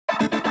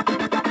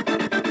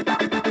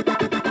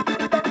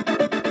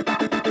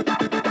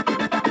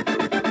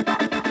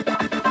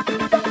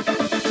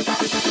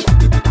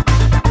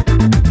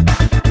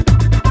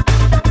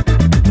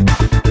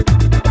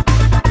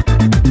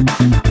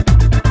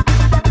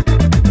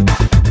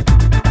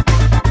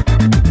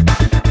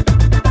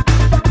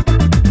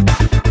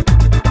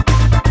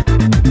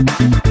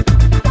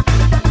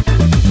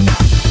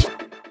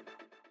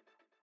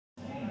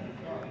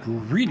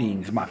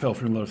fellow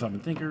freedom lovers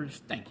and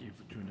thinkers. Thank you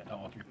for tuning to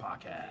L3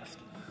 Podcast.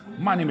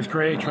 My name is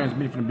Craig,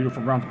 transmitting from the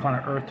beautiful ground of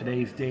planet Earth.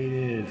 Today's date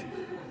is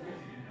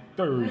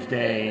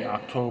Thursday,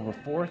 October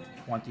 4th,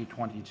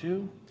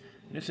 2022.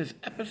 This is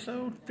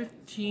episode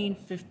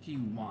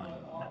 1551,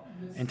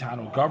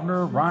 entitled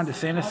Governor Ron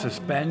DeSantis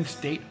Suspends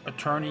State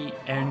Attorney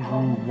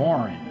Andrew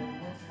Warren.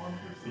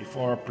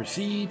 Before I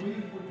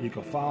proceed, you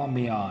can follow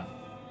me on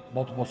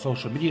multiple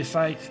social media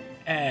sites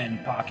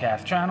and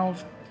podcast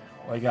channels.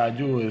 All you gotta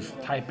do is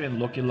type in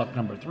Loki Luck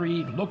number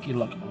 3, Loki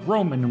Luck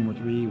Roman number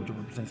 3, which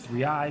represents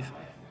 3 eyes,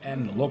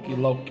 and the Loki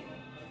Luck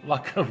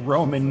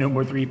Roman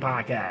number 3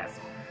 podcast.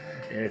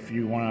 If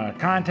you want to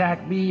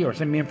contact me or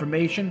send me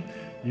information,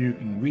 you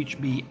can reach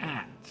me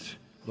at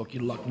Loki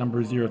Luck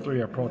number 03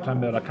 or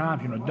protonmail.com.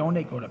 If you want to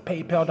donate, go to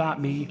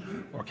paypal.me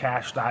or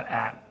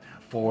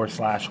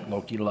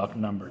cash.app/Loki Luck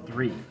number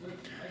 3.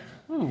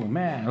 Ooh,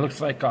 man, it looks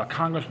like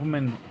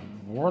Congresswoman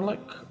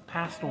Warlick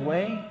passed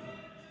away.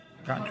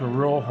 Got into a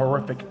real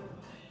horrific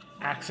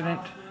accident.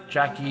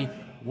 Jackie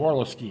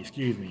Warlowski,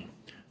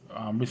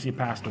 recently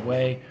passed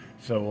away.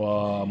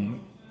 So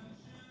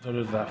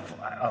there's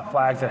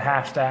flags at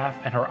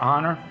half-staff in her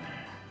honor.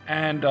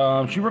 And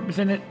she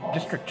represented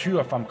District 2,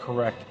 if I'm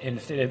correct, in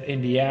the state of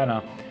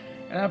Indiana.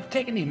 And I've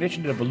taken the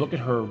initiative to look at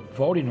her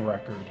voting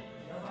record.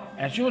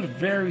 And she was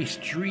very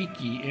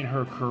streaky in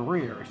her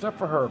career. Except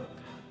for her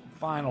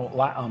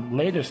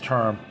latest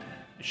term,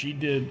 she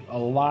did a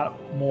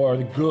lot more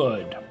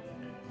good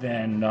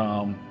than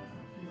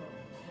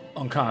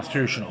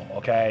unconstitutional,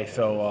 okay?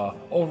 So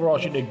overall,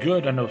 she did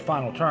good in the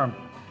final term,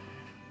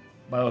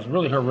 but it was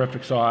really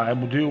horrific. So I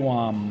will do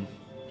some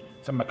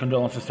of my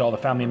condolences to all the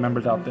family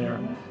members out there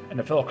and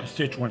the fellow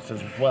constituents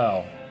as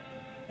well,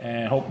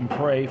 and hope and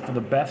pray for the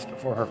best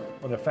for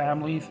their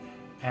families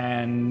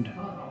and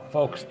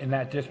folks in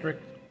that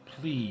district.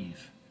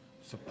 Please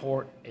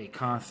support a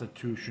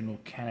constitutional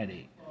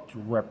candidate to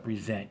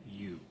represent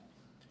you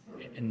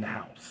in the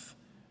House.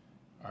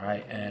 All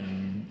right,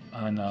 and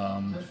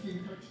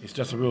it's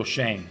just a real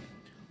shame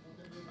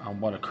on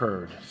what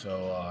occurred.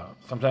 So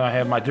sometimes I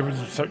have my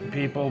differences with certain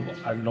people, but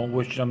I don't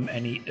wish them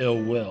any ill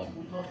will.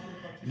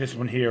 And this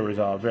one here is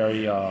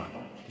very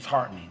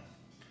disheartening.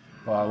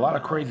 But a lot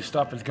of crazy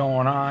stuff is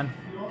going on.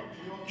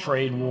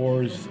 Trade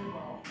wars,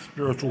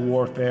 spiritual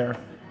warfare.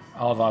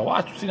 I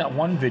was seen that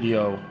one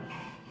video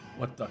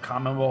with the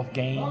Commonwealth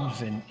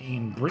Games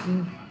in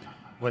Britain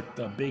with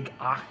the big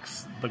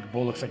ox, big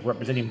bull looks like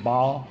representing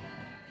Baal.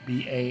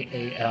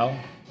 Baal.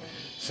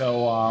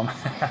 So,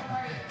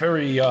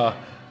 very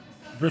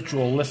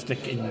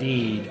ritualistic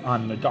indeed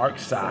on the dark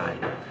side,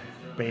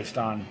 based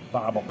on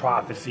Bible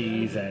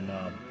prophecies and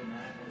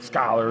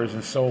scholars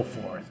and so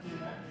forth.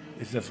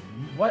 It's just,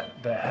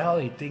 what the hell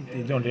do you think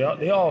they're doing?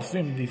 They all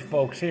assume these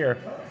folks here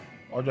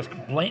are just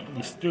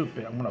blatantly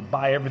stupid. I'm going to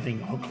buy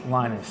everything hook,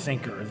 line, and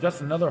sinker. It's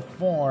just another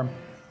form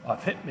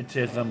of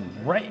hypnotism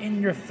right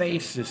in your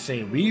face to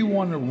say, we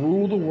want to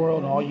rule the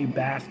world, and all you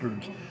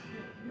bastards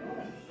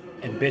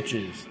and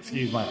bitches,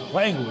 excuse my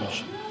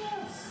language,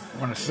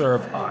 want to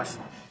serve us.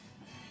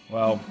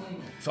 Well,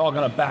 it's all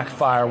going to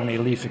backfire when they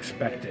least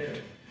expect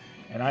it.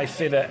 And I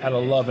say that out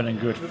of love and in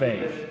good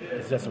faith.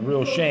 It's just a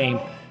real shame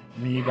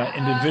when you got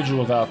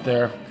individuals out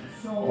there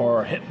who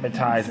are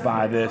hypnotized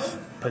by this,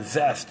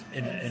 possessed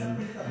in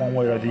one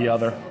way or the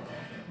other.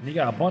 And you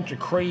got a bunch of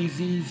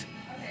crazies,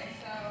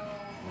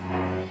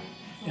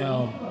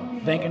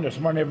 thinking they're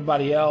smarter than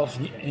everybody else.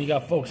 And you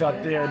got folks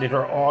out there that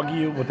are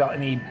argue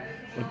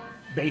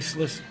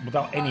baseless,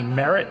 without any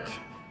merit.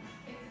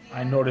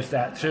 I noticed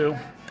that too.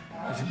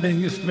 It's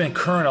been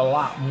occurring a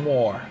lot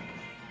more.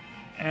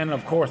 And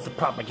of course, the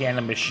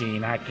propaganda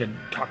machine. I could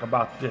talk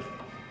about this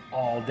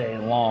all day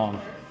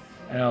long.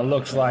 And it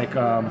looks like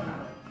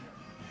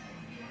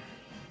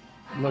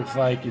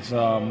it's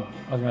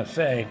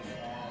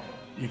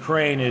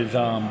Ukraine is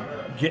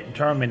getting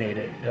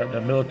terminated.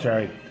 The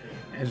military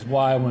is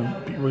why when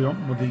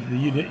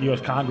the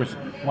U.S. Congress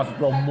wants to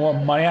throw more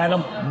money at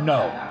them,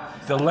 no.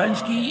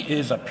 Zelensky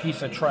is a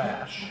piece of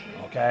trash,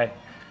 okay?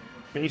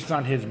 Based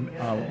on his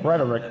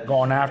rhetoric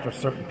going after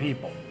certain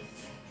people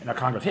in our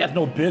Congress. He has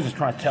no business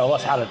trying to tell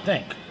us how to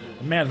think.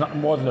 The man's nothing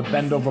more than a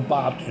bend over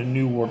Bob to the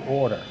New World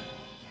Order.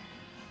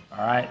 All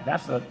right?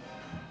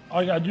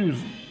 All you got to do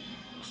is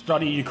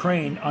study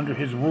Ukraine under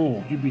his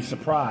rule. You'd be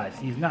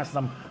surprised. He's not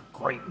some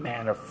great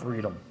man of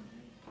freedom.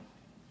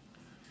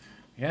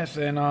 Yes,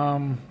 and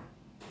of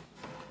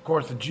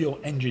course the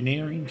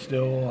geoengineering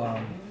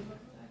still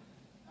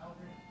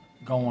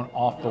going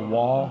off the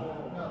wall.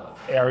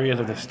 Areas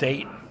of the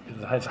state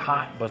it's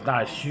hot, but it's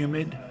not as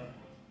humid.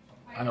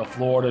 I know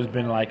Florida's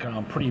been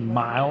pretty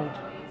mild.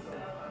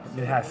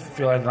 It has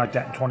feeling like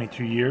that in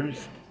 22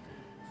 years.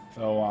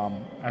 So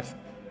that's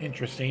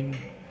interesting.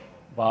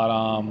 But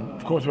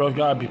of course, we always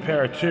got to be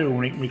prepared too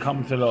when we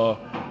come to the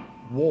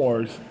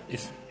wars.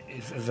 Is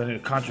a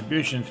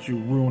contributions to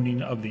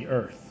ruining of the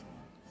earth.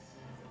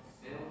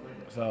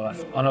 So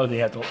that's another thing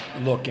you have to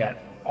look at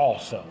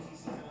also.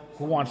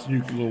 Who wants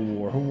nuclear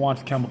war? Who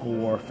wants chemical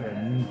warfare?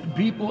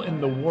 People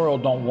in the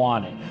world don't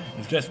want it.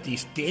 It's just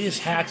these status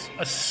hacks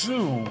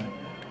assume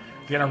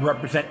they're going to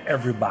represent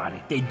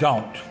everybody. They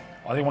don't.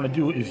 All they want to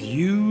do is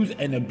use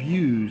and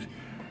abuse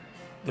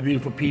the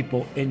beautiful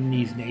people in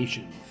these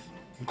nations,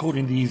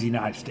 including these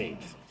United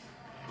States.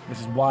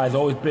 This is why it's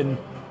always been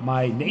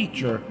my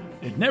nature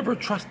is never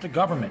trust the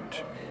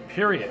government,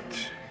 period.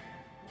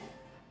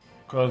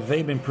 Because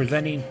they've been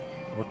presenting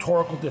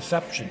rhetorical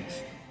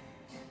deceptions.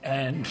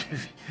 And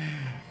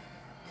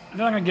they're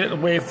not going to get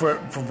away for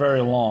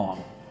very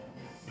long.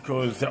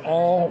 Because they're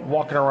all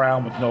walking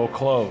around with no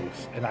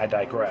clothes. And I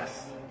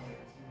digress.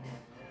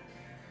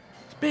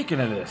 Speaking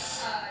of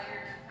this,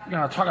 we're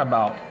going to talk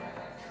about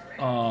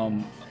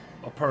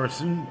a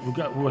person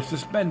who was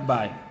suspended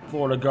by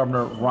Florida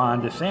Governor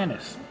Ron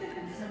DeSantis.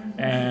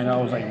 And I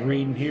was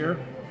reading here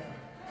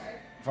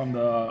from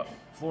the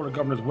Florida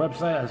governor's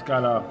website. It's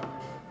got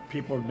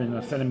people have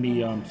been sending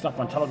me stuff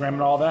on Telegram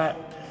and all that.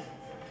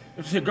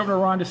 It's here, Governor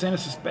Ron DeSantis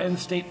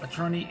suspends State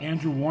Attorney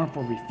Andrew Warren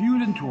for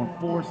refusing to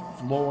enforce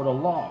Florida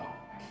law.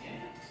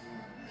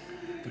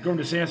 The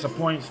Governor DeSantis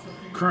appoints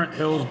current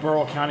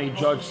Hillsborough County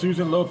Judge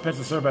Susan Lopez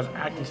to serve as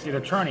acting state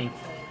attorney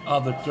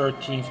of the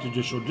 13th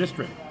Judicial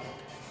District,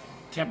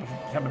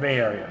 Tampa Bay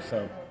area.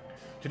 So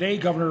today,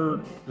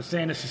 Governor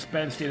DeSantis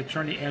suspends State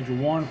Attorney Andrew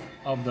Warren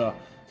of the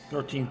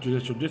 13th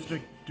Judicial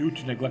District due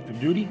to neglect of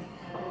duty.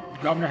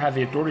 The governor has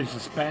the authority to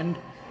suspend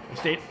a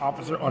state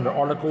officer under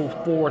Article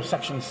 4,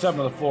 Section 7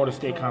 of the Florida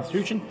State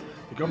Constitution.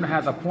 The governor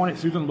has appointed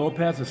Susan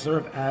Lopez to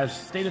serve as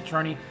state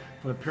attorney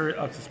for the period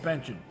of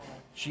suspension.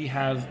 She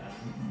has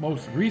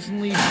most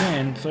recently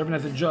been serving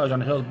as a judge on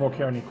the Hillsborough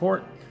County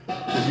Court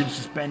due to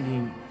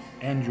suspending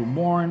Andrew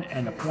Warren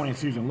and appointing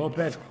Susan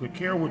Lopez. Quick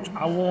here, which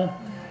I will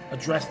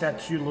address that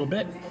to you a little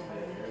bit.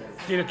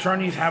 State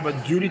attorneys have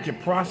a duty to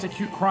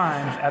prosecute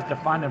crimes as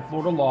defined in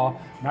Florida law,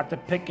 not to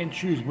pick and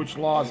choose which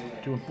laws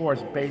to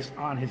enforce based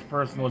on his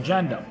personal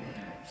agenda,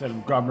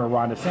 said Governor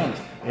Ron DeSantis.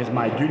 It is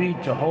my duty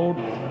to hold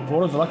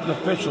Florida's elected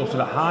officials to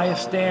the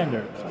highest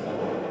standards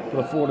for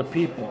the Florida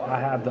people. I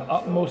have the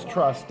utmost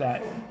trust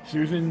that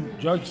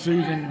Judge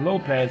Susan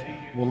Lopez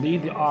will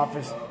lead the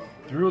office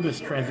through this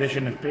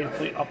transition and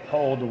faithfully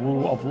uphold the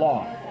rule of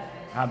law.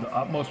 I have the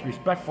utmost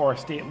respect for our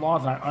state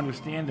laws, and I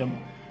understand the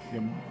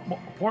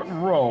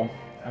important role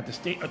that the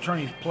state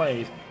attorneys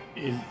plays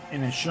is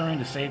in ensuring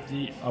the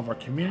safety of our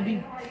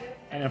community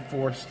and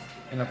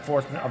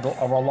enforcement of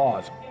our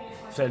laws,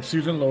 said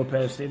Susan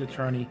Lopez, state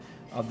attorney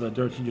of the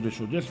 13th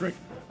Judicial District.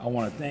 I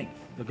want to thank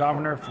the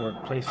governor for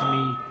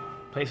placing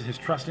his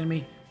trust in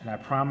me, and I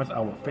promise I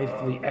will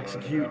faithfully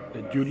execute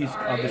the duties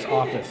of this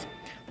office.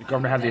 The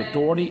governor has the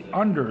authority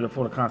under the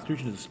Florida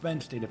Constitution to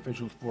suspend state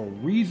officials for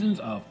reasons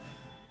of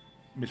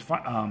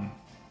misfeasance,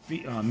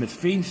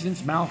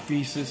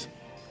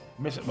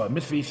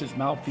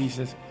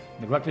 malfeasance,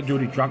 neglect of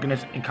duty,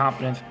 drunkenness,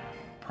 incompetence,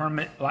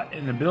 permanent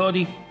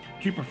inability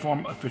to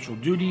perform official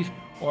duties,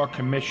 or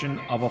commission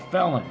of a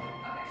felony.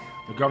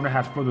 The governor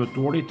has further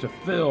authority to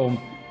fill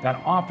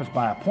that office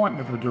by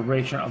appointment for the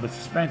duration of the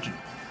suspension.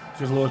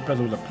 Susan Lopez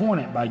was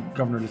appointed by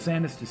Governor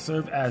DeSantis to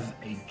serve as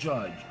a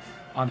judge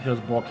on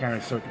Hillsborough County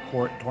Circuit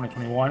Court in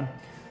 2021.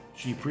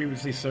 She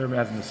previously served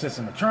as an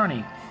assistant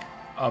attorney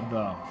of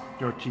the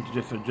 13th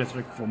Judicial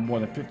District for more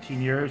than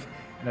 15 years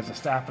and as a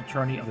staff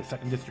attorney of the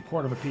 2nd District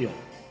Court of Appeal.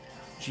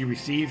 She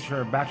received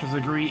her bachelor's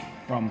degree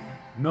from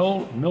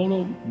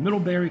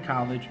Middlebury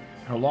College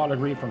and her law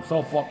degree from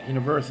Suffolk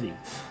University.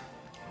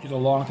 She's a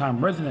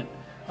longtime resident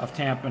of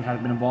Tampa and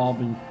has been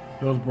involved in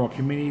Hillsborough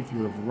community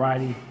through a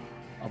variety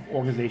of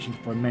organizations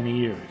for many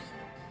years.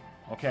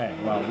 Okay,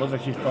 well, it looks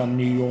like she's from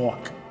New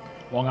York,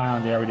 Long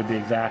Island area to be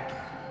exact.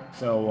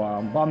 So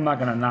I'm not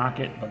going to knock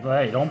it, but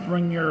hey, don't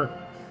bring your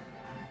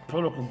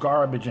political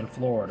garbage in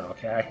Florida,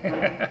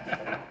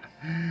 okay?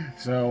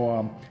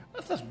 So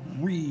let's just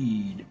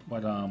read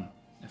what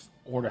this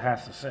order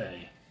has to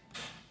say,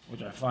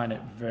 which I find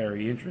it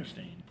very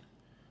interesting.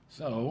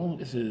 So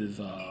this is,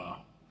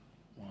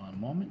 one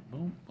moment,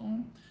 boom,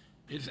 boom.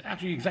 It's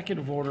actually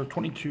Executive Order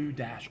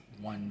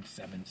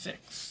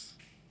 22-176.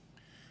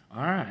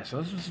 All right,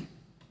 so this is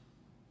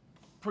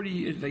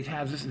pretty, they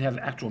have this and have an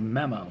actual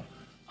memo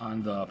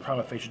on the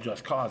prima facie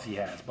just cause he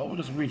has, but we'll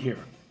just read here.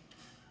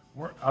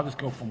 I'll just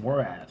go from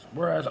whereas.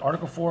 Whereas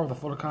Article 4 of the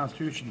Florida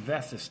Constitution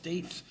vests the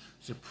state's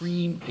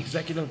supreme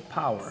executive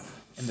power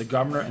in the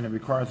governor, and it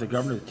requires the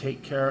governor to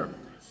take care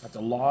that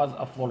the laws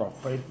of Florida are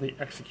faithfully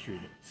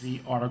executed.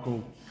 See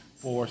Article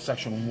 4,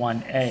 Section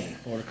 1A,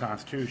 Florida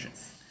Constitution,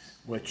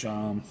 which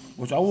I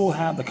will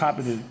have the copy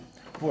of the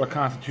Florida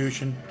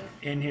Constitution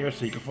in here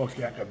so you folks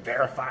can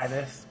verify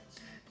this.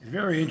 It's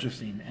very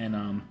interesting,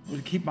 and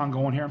we'll keep on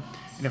going here.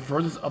 In the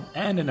furtherance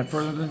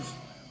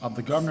of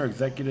the governor's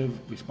executive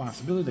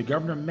responsibility, the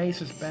governor may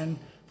suspend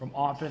from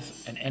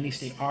office and any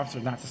state officer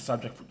not to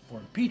subject for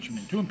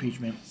impeachment for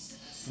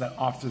that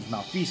officer's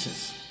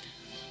malfeasance,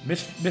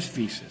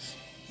 misfeasance,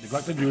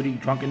 neglect of duty,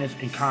 drunkenness,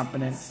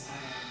 incompetence,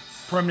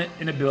 permanent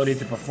inability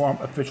to perform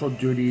official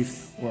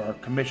duties, or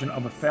commission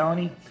of a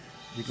felony.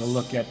 You can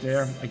look at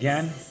there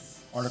again,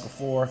 Article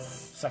 4,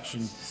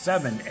 Section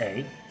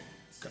 7A,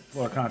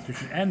 Florida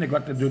Constitution, and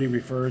neglect of duty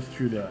refers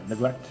to the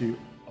neglect to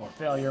or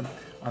failure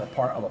on the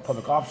part of a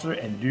public officer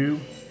and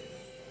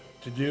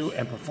to do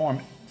and perform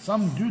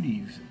some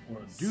duties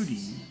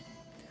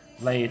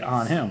laid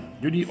on him.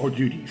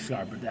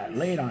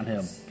 Laid on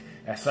him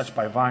as such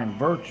by divine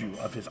virtue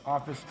of his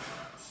office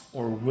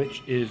or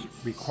which is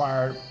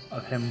required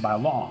of him by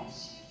law.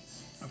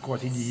 Of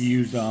course, he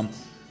used the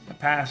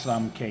past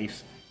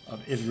case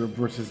of Israel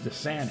versus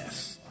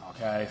DeSantis.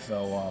 Okay,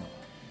 so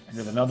and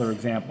there's another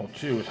example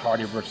too. It's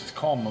Hardy versus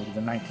Coleman, which is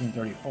in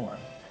 1934.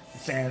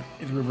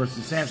 Israel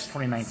versus DeSantis,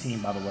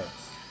 2019, by the way.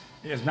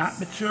 It is not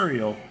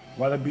material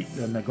whether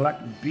the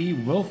neglect be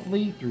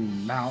willfully through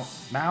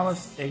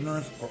malice,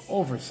 ignorance, or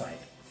oversight.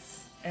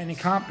 And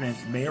incompetence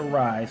may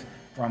arise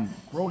from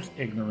gross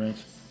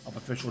ignorance of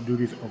official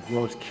duties or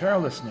gross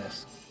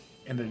carelessness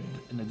in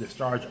the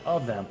discharge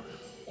of them,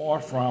 or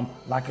from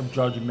lack of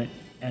judgment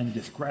and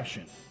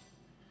discretion.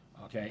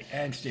 Okay,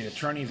 and state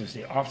attorneys and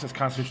state officers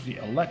constitutionally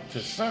elect to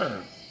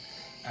serve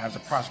as the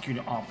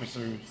prosecuting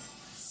officers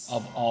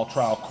of all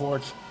trial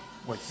courts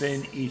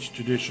within each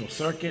judicial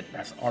circuit.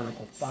 That's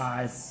Article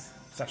 5,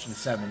 Section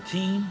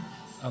 17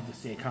 of the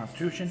state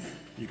constitution.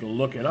 You can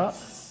look it up.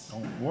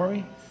 Don't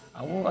worry.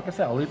 Like I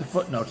said, I'll leave the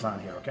footnotes on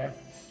here, okay?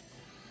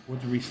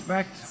 With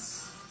respect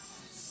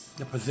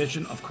the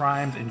position of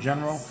crimes in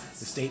general,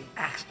 the state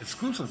acts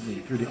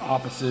exclusively through the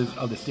offices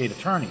of the state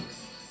attorneys.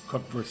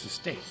 Cook versus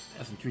State.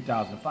 That's in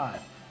 2005.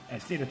 And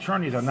state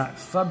attorneys are not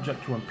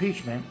subject to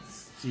impeachment.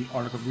 See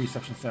Article 3,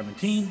 Section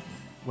 17,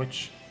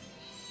 which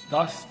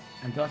thus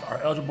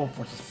are eligible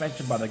for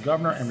suspension by the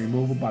governor and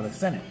removal by the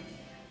Senate.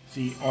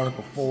 See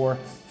Article 4,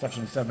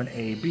 Section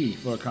 7A-B,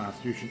 Florida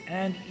Constitution.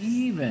 And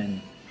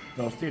even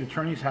though state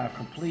attorneys have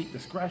complete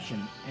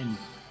discretion in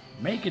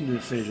making the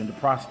decision to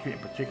prosecute a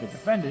particular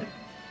defendant,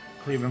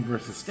 Cleveland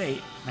versus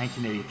State,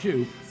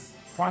 1982,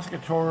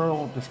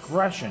 prosecutorial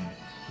discretion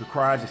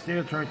requires the state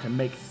attorney to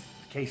make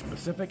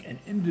case-specific and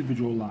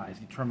individualized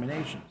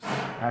determinations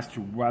as to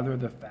whether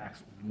the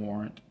facts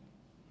warrant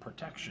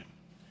protection.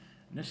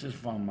 And this is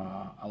from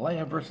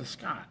Alea versus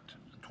Scott,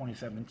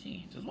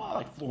 2017. There's a lot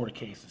of like Florida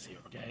cases here,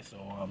 okay?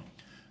 So,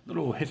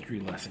 little history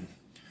lesson.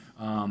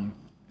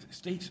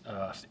 States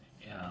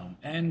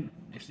and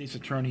a state's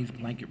attorney's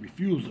blanket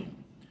refusal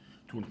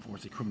to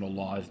enforce a criminal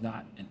law is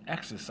not an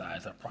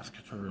exercise of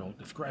prosecutorial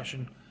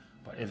discretion,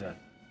 but is a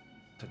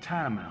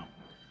tantamount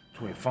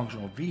to a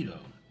functional veto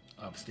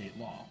of state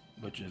law,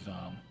 which is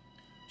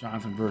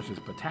Johnson versus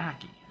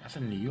Pataki. That's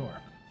in New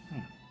York. I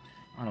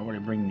don't know why they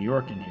bring New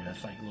York in here.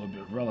 That's like a little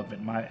bit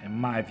relevant in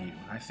my view.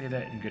 And I say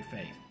that in good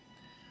faith.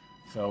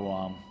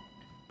 So,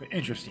 but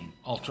interesting.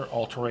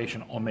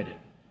 Alteration omitted.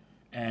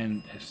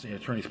 And a state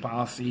attorney's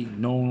policy to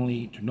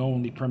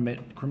knowingly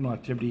permit criminal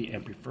activity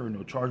and prefer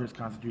no charges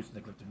constitutes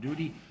neglect of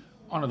duty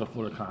under the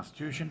Florida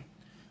Constitution.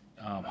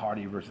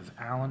 Hardy versus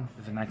Allen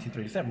is in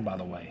 1937, by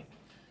the way.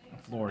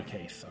 Florida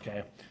case,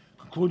 okay?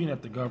 Concluding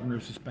that the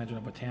governor's suspension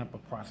of a Tampa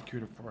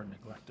prosecutor for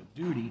neglect of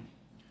duty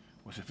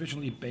was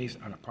sufficiently based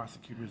on the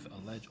prosecutor's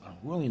alleged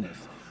unwillingness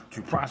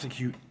to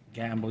prosecute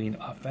gambling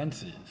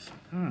offenses.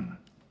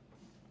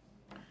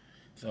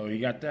 So you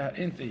got that.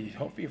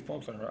 Hopefully you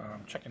folks are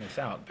checking this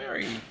out.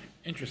 Very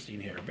interesting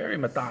here. Very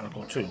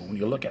methodical, too, when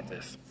you look at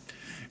this.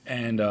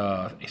 And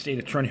a state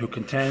attorney who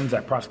contends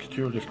that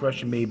prosecutorial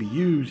discretion may be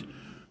used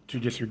to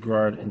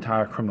disregard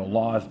entire criminal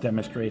laws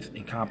demonstrates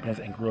incompetence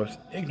and gross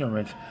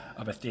ignorance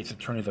of a state's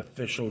attorney's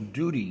official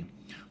duty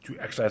to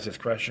exercise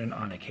discretion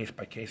on a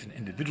case-by-case and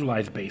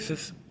individualized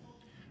basis.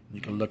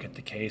 You can look at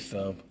the case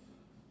of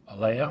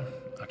Alea,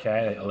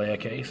 okay, the Alea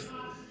case.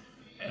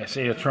 A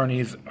state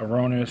attorney's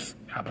erroneous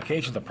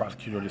applications of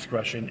prosecutorial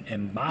discretion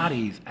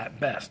embodies, at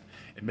best,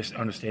 a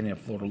misunderstanding of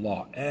Florida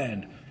law.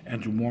 And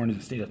Andrew Warren is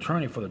the state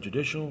attorney for the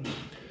 13th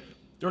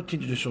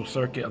Judicial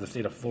Circuit of the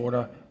state of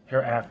Florida.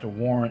 Hereafter,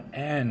 Warren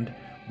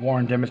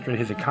demonstrated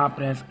his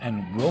incompetence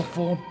and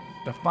willful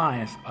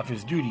defiance of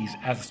his duties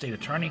as a state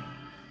attorney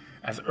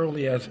as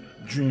early as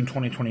June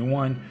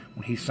 2021,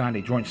 when he signed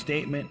a joint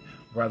statement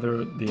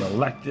whether the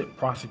elected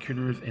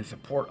prosecutors in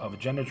support of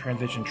gender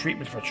transition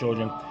treatments for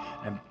children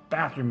and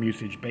bathroom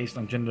usage based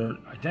on gender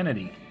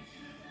identity.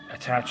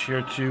 Attached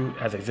here to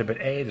as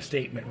Exhibit A, the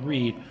statement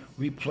read,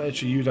 "We pledge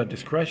to use our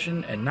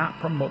discretion and not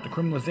promote the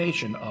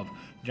criminalization of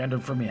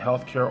gender-affirming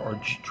healthcare or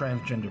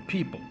transgender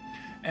people."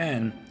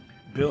 And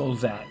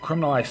bills that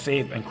criminalize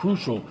safe and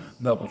crucial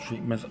medical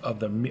treatments of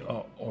the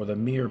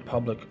mere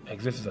public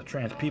existence of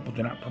trans people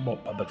do not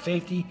promote public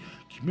safety,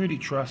 community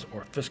trust,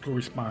 or fiscal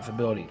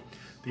responsibility.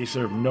 They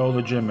serve no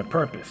legitimate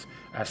purpose.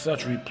 As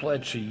such, we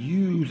pledge to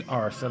use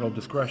our settled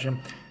discretion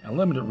and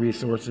limited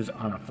resources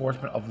on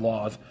enforcement of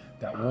laws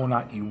that will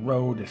not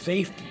erode the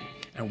safety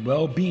and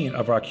well-being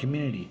of our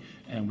community,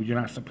 and we do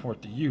not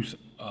support the use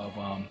of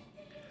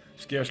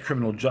scarce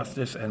criminal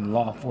justice and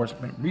law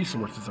enforcement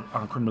resources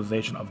on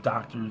criminalization of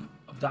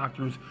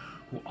doctors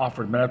who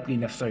offered medically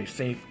necessary,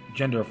 safe,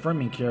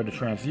 gender-affirming care to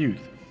trans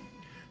youth.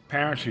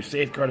 Parents who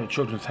safeguard their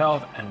children's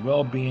health and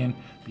well-being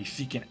be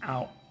seeking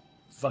out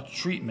such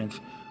treatments,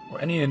 or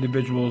any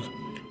individuals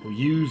who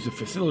use the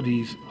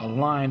facilities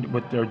aligned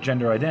with their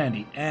gender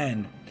identity.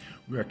 And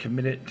We are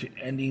committed to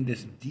ending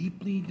this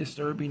deeply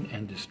disturbing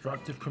and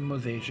destructive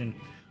criminalization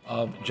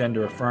of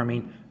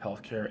gender-affirming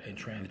healthcare and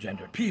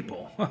transgender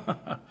people. All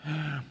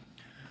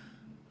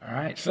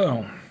right,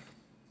 so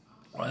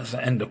let's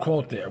end the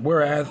quote there.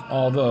 Whereas,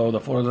 although the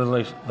Florida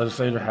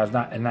legislature has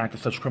not enacted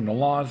such criminal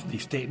laws,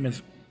 these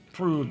statements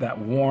prove that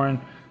Warren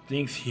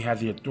thinks he has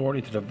the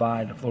authority to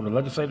divide the Florida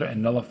legislature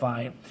and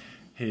nullify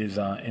his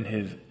in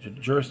his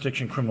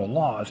jurisdiction criminal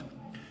laws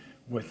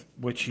with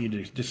which he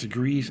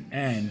disagrees,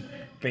 and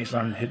based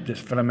on this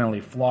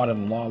fundamentally flawed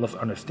and lawless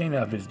understanding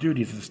of his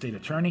duties as a state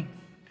attorney,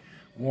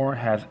 Warren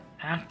has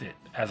acted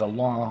as a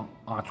law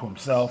unto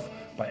himself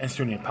by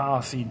instituting a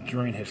policy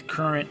during his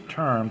current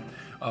term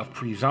of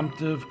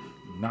presumptive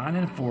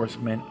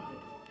non-enforcement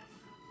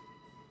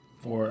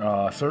for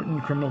certain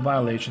criminal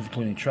violations,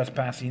 including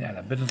trespassing at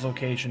a business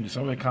location,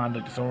 disorderly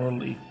conduct,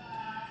 disorderly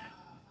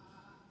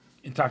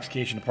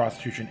intoxication and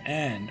prostitution.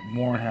 And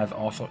Warren has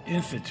also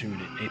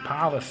instituted a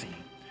policy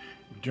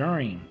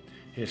during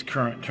his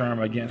current term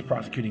against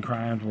prosecuting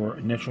crimes where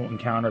initial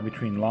encounter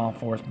between law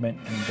enforcement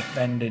and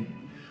defendant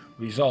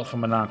results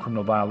from a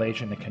non-criminal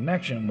violation in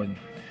connection with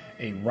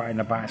a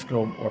riding a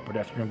bicycle or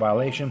pedestrian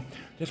violation.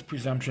 This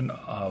presumption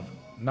of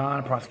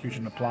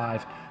non-prosecution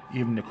applies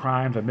even to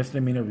crimes of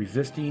misdemeanor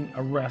resisting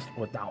arrest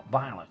without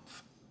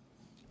violence.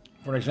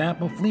 For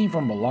example, fleeing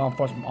from a law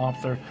enforcement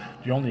officer,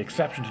 the only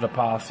exception to the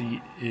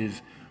policy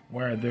is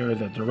where there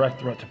is a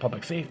direct threat to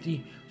public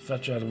safety,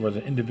 such as where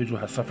the individual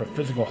has suffered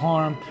physical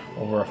harm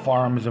or where a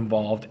firearm is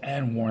involved,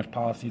 and Warren's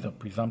policies of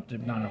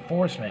presumptive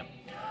non-enforcement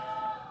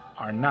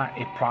are not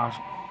a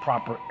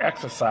proper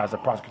exercise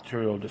of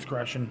prosecutorial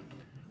discretion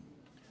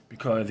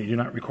because they do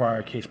not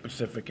require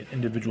case-specific and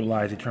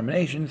individualized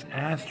determinations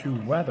as to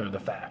whether the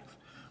facts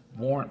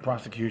warrant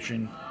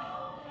prosecution,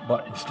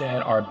 but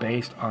instead are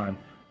based on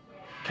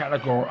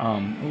categorical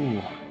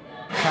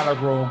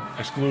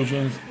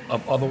exclusions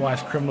of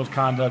otherwise criminal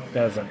conduct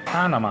that is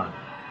tantamount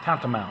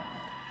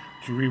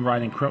to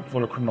rewriting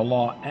Florida criminal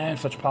law, and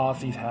such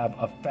policies have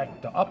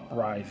affect the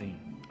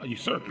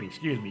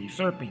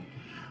usurping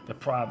the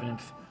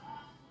province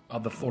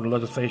of the Florida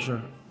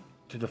legislature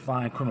to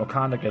define criminal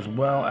conduct as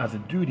well as the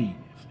duties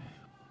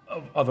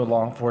of other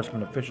law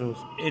enforcement officials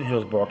in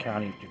Hillsborough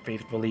County to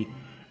faithfully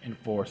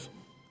enforce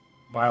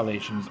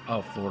violations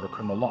of Florida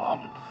criminal law.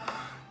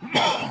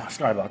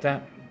 Sorry about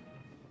that.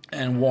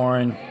 And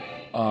Warren's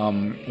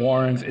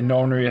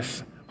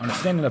erroneous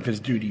understanding of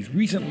his duties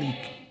recently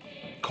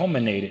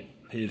culminated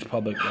his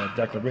public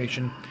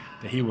declaration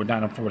that he would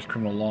not enforce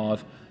criminal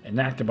laws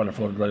enacted by the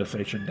Florida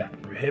legislature that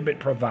prohibit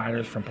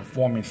providers from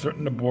performing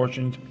certain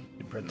abortions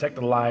to protect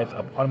the lives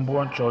of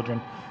unborn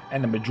children,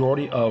 and the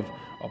majority of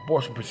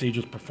abortion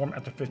procedures performed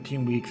after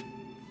 15 weeks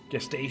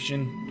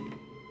gestation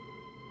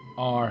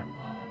are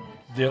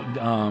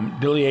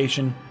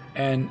delineation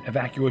and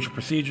evacuation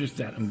procedures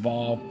that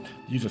involve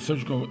the use of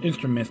surgical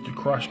instruments to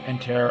crush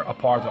and tear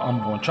apart the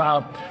unborn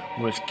child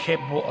who is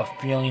capable of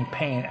feeling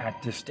pain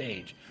at this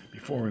stage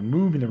before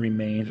removing the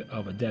remains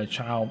of a dead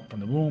child from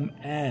the womb.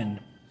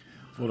 And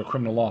Florida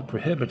criminal law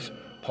prohibits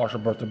partial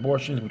birth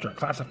abortions, which are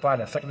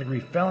classified as second-degree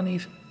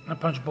felonies and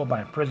punishable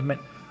by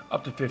imprisonment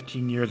up to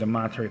 15 years and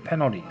monetary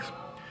penalties.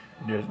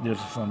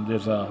 There's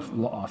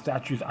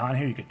statutes on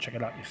here. You can check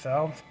it out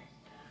yourselves.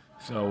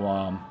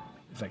 So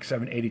it's like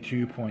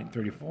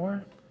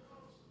 782.34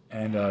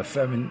 and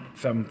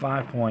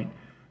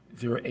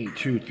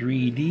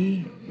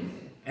 775.0823D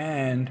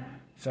and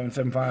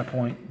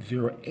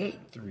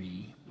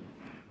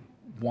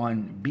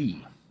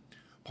 775.0831B.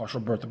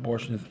 Partial birth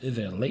abortion is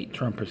a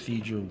late-term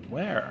procedure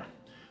where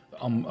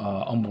the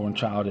unborn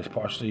child is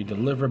partially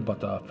delivered,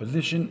 but the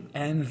physician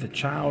ends the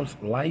child's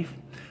life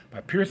by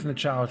piercing the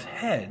child's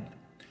head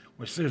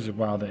with scissors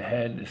while the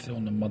head is still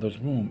in the mother's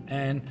womb.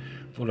 And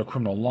Florida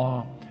criminal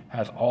law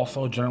has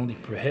also generally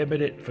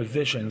prohibited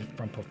physicians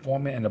from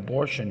performing an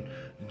abortion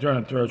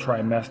during the third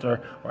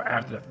trimester or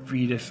after the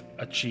fetus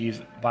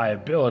achieves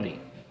viability.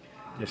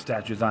 There's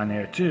statutes on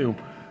there too,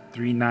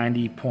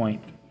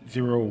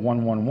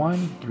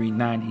 390.0111,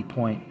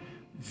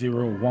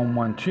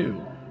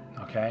 390.0112,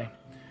 okay?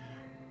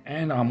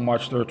 And on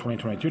March 3rd,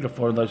 2022, the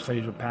Florida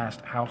legislature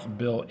passed House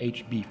Bill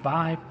HB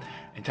 5,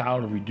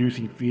 entitled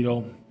Reducing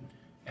Fetal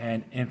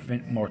and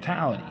Infant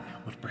Mortality,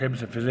 which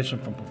prohibits a physician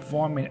from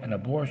performing an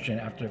abortion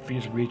after the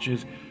fetus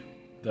reaches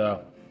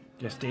the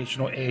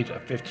gestational age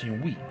of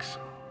 15 weeks,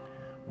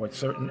 with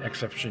certain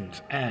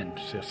exceptions. And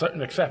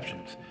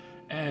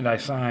I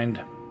signed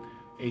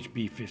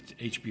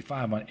HB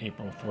 5 on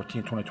April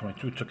 14,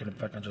 2022, took it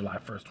effect on July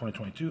 1st,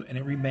 2022, and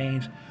it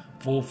remains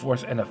full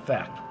force and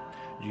effect.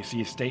 You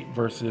see state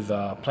versus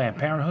Planned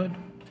Parenthood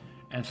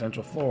and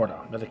Central Florida.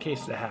 There's a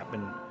case that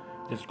happened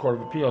this Court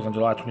of Appeals on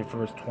July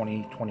 21st,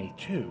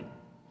 2022.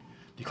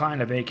 Declined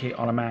to vacate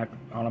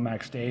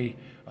automatic stay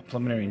a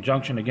preliminary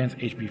injunction against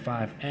HB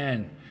 5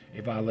 and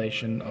a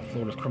violation of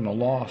Florida's criminal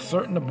law.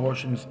 Certain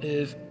abortions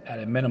is, at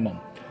a minimum,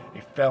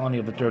 a felony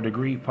of the third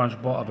degree,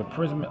 punishable of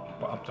imprisonment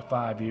for up to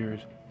 5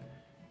 years,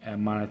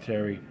 and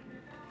monetary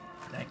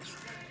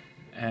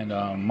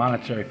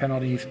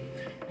penalties.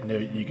 And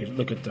there you can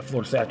look at the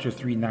Florida Statute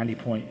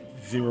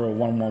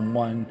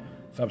 390.0111,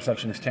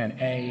 subsections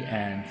 10A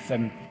and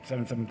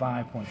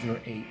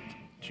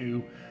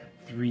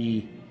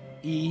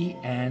 775.0823E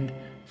and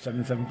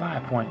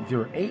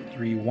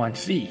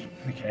 775.0831C.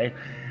 Okay,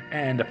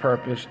 and the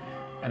purpose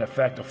and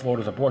effect of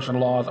Florida's abortion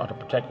laws are to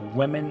protect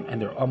women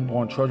and their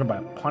unborn children by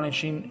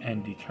punishing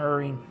and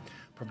deterring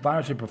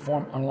providers who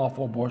perform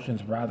unlawful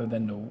abortions rather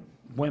than the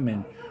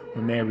women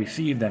who may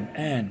receive them.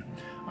 And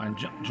on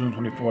June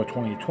 24,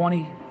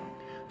 2020,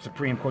 the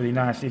Supreme Court of the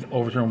United States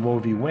overturned Roe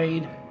v.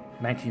 Wade,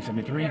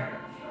 1973,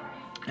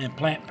 and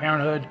Planned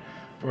Parenthood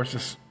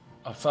versus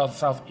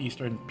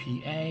Southeastern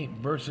PA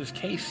versus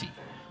Casey,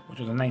 which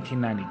was in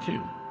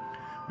 1992,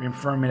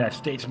 reaffirming that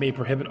states may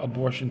prohibit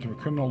abortion through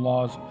criminal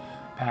laws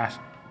passed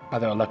by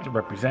their elected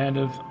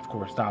representatives. Of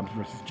course, Dobbs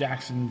versus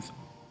Jackson's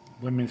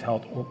Women's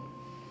Health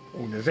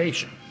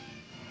Organization.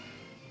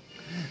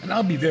 And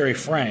I'll be very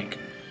frank.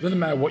 It doesn't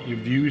matter what your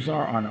views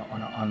are on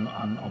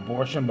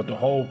abortion, but the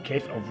whole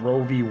case of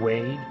Roe v.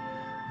 Wade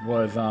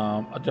was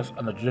just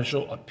a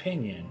judicial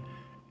opinion.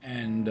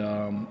 And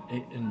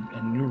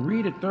you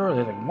read it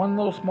thoroughly. There's like one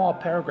little small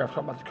paragraph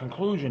talking about the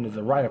conclusion is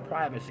the right of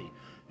privacy,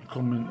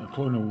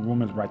 including a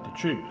woman's right to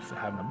choose to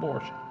have an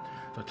abortion.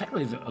 So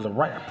technically, it's a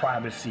right of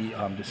privacy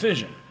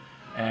decision.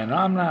 And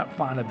I'm not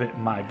fond of it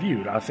in my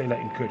view. I'll say that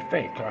in good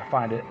faith, because I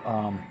find it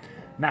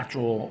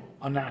unnatural,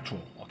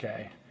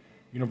 okay?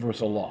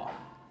 Universal law.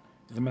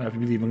 Doesn't matter if you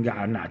believe in God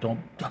or not.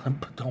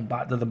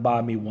 Doesn't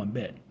bother me one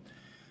bit.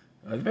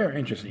 It's very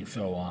interesting.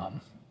 So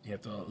you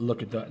have to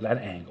look at that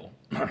angle.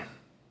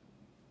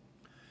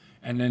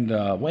 And in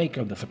the wake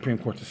of the Supreme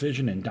Court's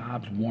decision, and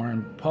Dobbs,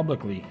 Warren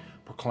publicly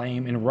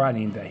proclaimed in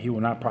writing that he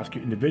will not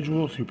prosecute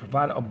individuals who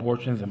provide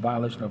abortions in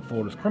violation of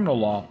Florida's criminal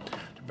law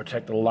to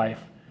protect the life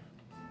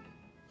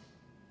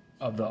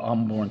of the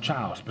unborn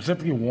child.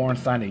 Specifically, Warren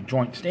signed a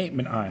joint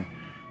statement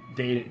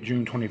dated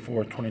June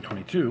 24,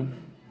 2022,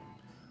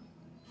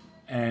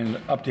 and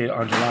updated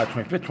on July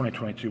 25,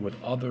 2022, with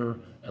other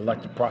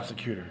elected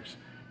prosecutors.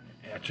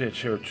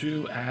 Attached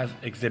to as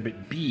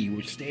Exhibit B,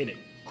 which stated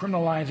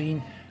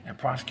criminalizing and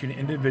prosecuting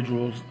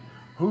individuals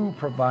who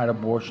provide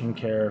abortion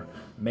care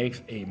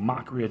makes a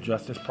mockery of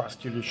justice.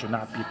 Prosecutors should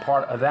not be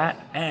part of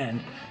that, and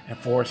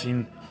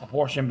enforcing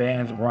abortion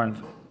bans runs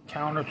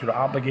counter to the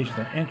obligations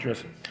and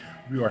interests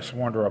we are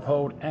sworn to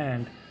uphold,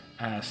 and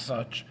as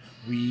such,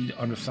 we,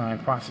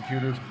 undersigned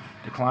prosecutors,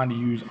 decline to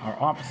use our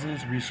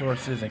offices,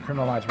 resources, and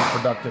criminalize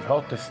reproductive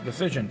health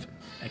decisions,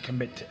 and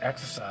commit to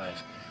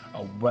exercise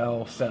a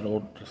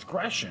well-settled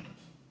discretion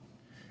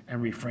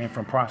and refrain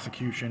from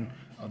prosecution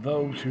of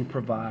those who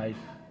provide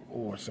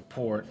or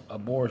support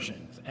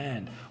abortions.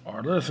 And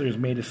our legislators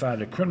may decide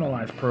to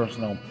criminalize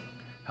personal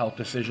health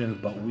decisions,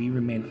 but we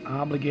remain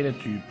obligated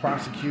to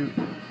prosecute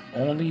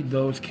only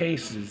those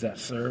cases that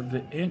serve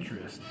the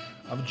interests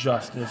of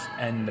justice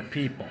and the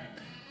people.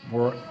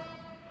 Unquote.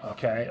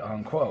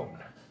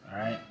 All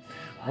right.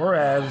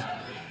 Whereas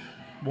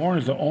Warren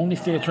is the only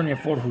state attorney in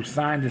Florida who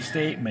signed the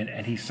statement,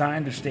 and he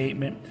signed the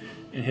statement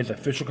in his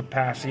official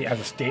capacity as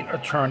a state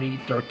attorney,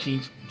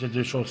 13th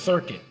Judicial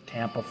Circuit,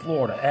 Tampa,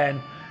 Florida. And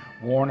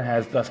Warren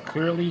has thus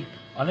clearly,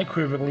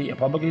 unequivocally, and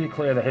publicly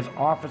declared that his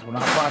office will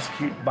not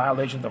prosecute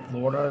violations of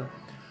Florida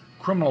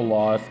criminal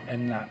laws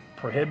and not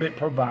prohibit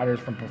providers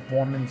from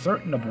performing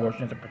certain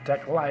abortions to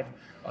protect life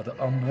of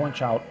the unborn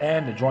child.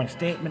 And the joint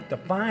statement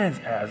defines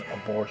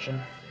abortion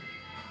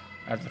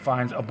as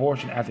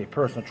a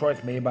personal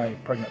choice made by a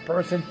pregnant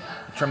person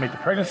to terminate the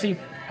pregnancy,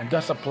 and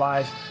thus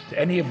applies to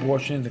any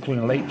abortions,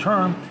 including late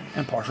term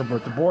and partial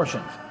birth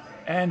abortions.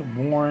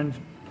 And Warren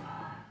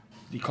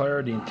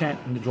declared the intent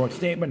in the joint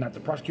statement not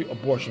to prosecute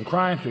abortion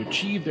crimes to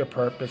achieve their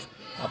purpose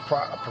of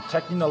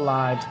protecting the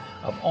lives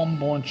of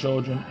unborn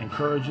children,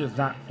 encourages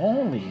not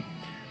only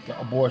the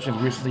abortions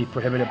recently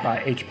prohibited by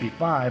HB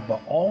 5,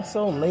 but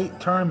also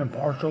late-term and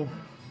partial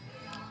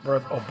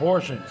birth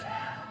abortions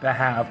that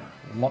have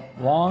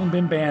long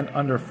been banned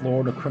under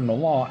Florida criminal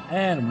law.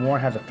 And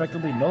Warren has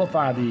effectively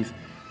nullified these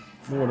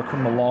Florida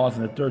criminal laws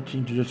in the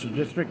 13th Judicial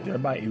District,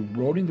 thereby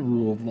eroding the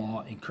rule of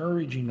law,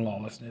 encouraging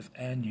lawlessness,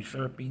 and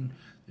usurping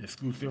the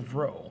exclusive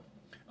role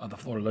of the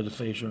Florida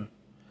legislature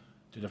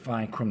to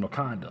define criminal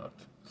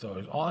conduct. So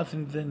it's all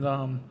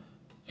in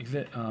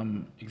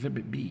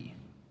Exhibit B.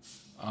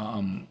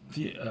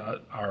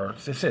 It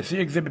says, see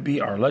Exhibit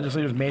B, our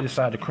legislators may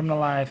decide to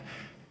criminalize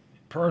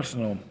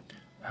personal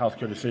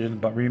healthcare decisions,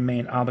 but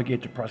remain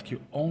obligated to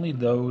prosecute only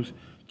those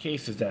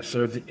cases that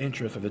serve the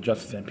interests of the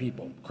justice and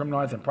people.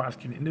 Criminalize and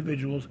prosecute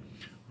individuals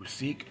who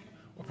seek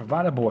or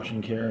provide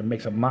abortion care and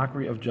makes a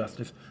mockery of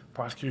justice.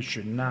 Prosecutors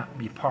should not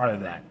be part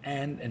of that.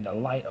 And in the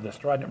light of the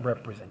strident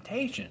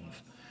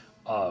representations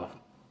of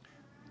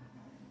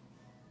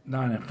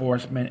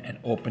non-enforcement and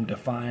open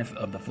defiance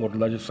of the Florida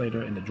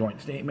legislature in the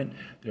joint statement,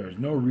 there is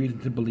no reason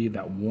to believe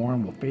that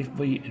Warren will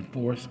faithfully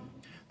enforce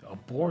the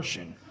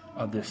abortion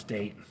of the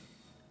state,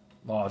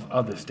 laws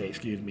of the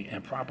state,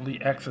 and properly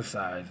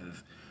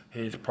exercises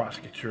his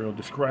prosecutorial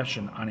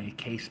discretion on a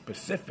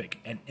case-specific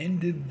and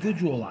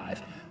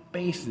individualized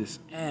basis.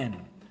 And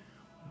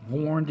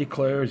Warren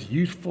declares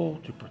useful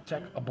to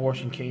protect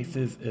abortion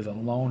cases is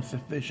alone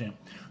sufficient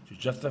to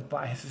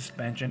justify his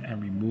suspension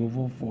and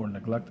removal for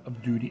neglect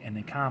of duty and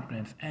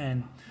incompetence,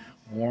 and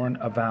Warren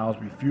avows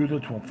refusal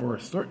to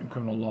enforce certain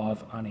criminal laws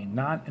on a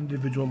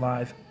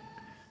non-individualized,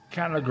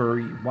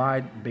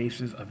 category-wide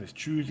basis of his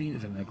choosing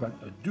is a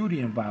neglect of duty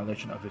in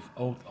violation of his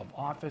oath of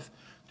office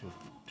to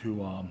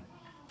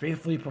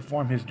faithfully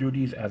perform his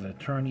duties as a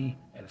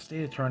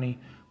state attorney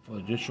for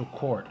the judicial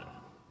court.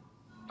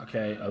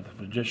 Okay,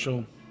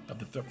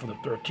 for the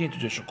 13th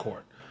Judicial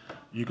Court.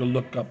 You can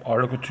look up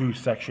Article 2,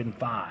 Section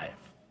 5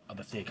 of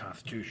the state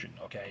constitution,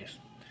 okay?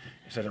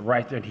 It says it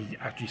right there, and he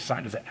actually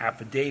signed as an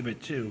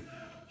affidavit, too.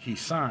 He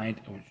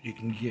signed, which you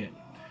can get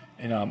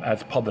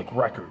as public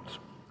records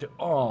to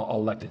all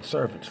elected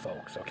servants,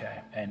 folks,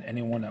 okay? And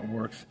anyone that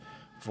works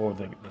for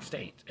the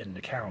state and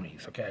the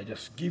counties, okay?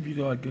 Just give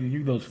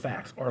you those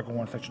facts. Article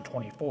 1, Section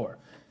 24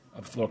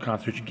 of the Florida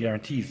Constitution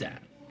guarantees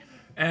that.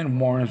 And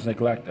Warren's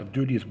neglect of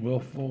duty is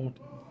willful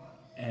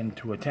and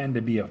to attend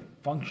to be a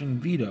function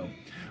veto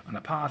on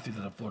the policies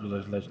of the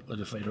Florida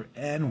legislature,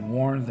 and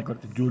Warren's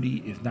neglect of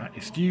duty is not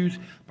excused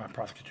by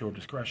prosecutorial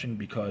discretion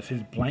because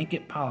his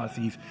blanket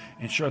policies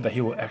ensure that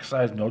he will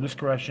exercise no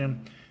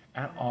discretion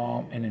at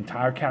all in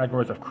entire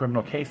categories of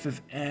criminal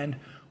cases, and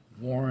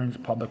Warren's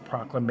public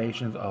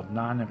proclamations of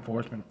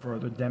non-enforcement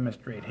further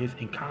demonstrate his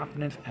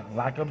incompetence and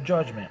lack of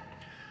judgment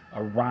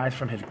arise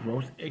from his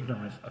gross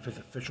ignorance of his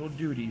official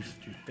duties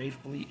to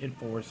faithfully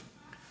enforce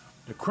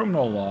the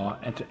criminal law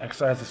and to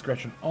exercise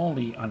discretion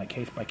only on a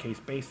case-by-case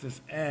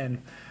basis,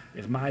 and it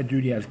is my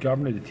duty as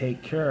governor to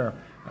take care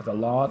that the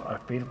laws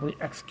are faithfully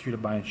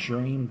executed by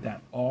ensuring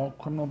that all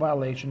criminal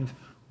violations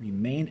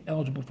remain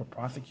eligible for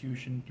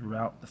prosecution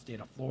throughout the state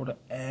of Florida,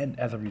 and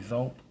as a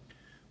result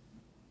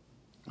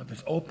of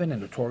his open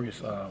and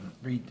notorious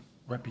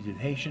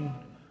repudiation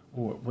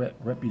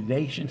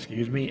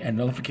and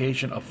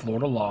nullification of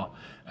Florida law,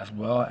 as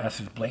well as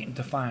his blatant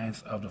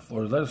defiance of the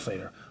Florida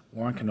legislature,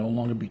 Warren can no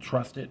longer be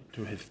trusted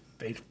to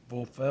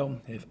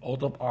fulfill his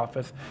oath of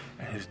office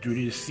and his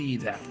duty to see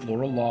that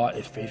Florida law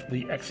is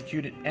faithfully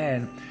executed,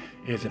 and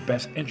it is the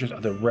best interest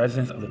of the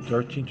residents of the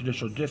 13th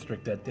Judicial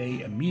District that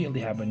they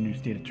immediately have a new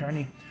state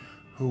attorney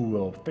who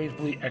will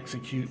faithfully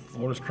execute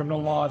Florida's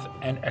criminal laws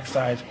and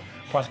exercise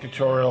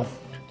prosecutorial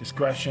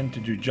discretion to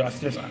do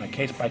justice on a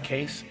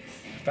case-by-case,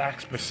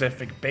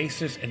 fact-specific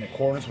basis in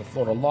accordance with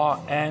Florida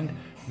law. And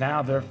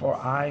now, therefore,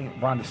 I,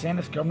 Ron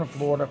DeSantis, Governor of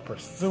Florida,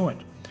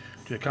 pursuant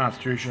to the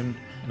Constitution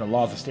and the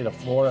laws of the state of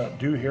Florida,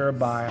 do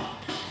hereby,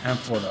 and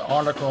for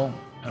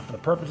the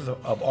purposes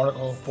of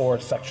Article 4,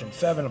 Section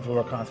 7 of the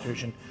Florida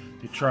Constitution,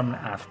 determine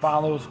as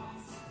follows: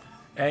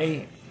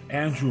 A.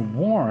 Andrew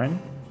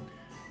Warren,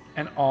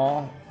 and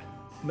all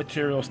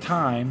materials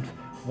times,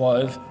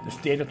 was the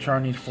state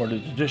attorney for the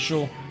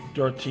Judicial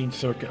 13th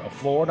Circuit of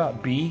Florida.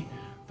 B.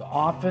 The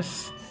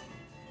office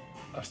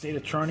of state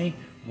attorney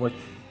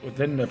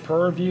within the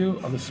purview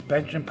of the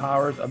suspension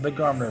powers of the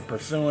governor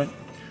pursuant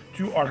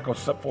to Article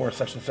 4,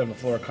 Section 7 of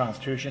the Florida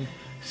Constitution.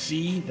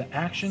 C. The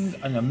actions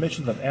and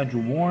omissions of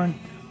Andrew Warren,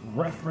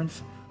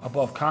 reference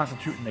above,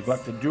 constitute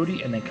neglect of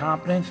duty and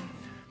incompetence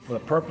for the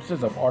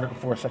purposes of Article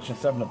 4, Section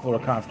 7 of the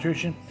Florida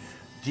Constitution.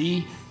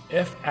 D.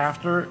 If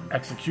after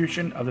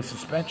execution of the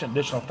suspension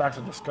additional facts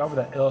are discovered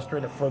that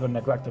illustrate a further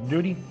neglect of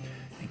duty,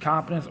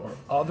 incompetence, or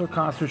other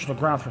constitutional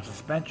grounds for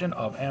suspension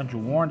of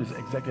Andrew Warren, this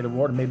executive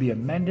order may be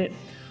amended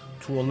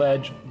to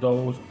allege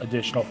those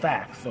additional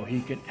facts, so he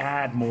can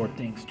add more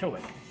things to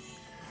it.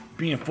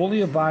 Being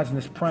fully advised in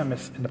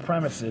the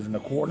premises in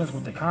accordance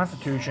with the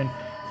Constitution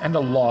and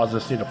the laws of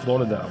the state of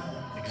Florida,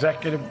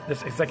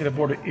 this executive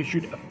order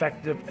issued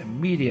effective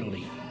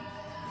immediately.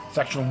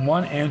 Section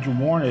 1, Andrew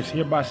Warren is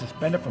hereby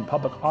suspended from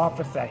public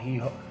office that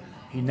he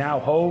now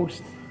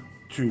holds,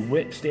 to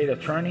wit, state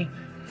attorney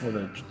for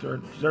the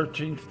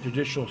 13th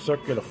Judicial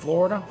Circuit of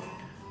Florida.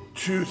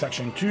 2,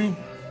 Section 2,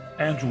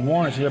 Andrew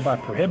Warren is hereby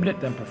prohibited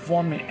from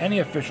performing any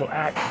official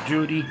act,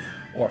 duty,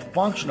 or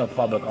function of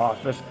public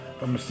office,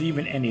 from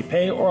receiving any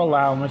pay or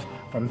allowance,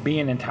 from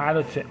being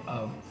entitled to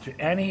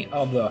any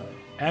of the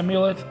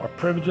amulets or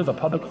privileges of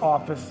public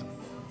office,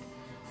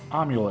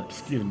 or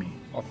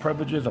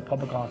privileges of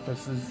public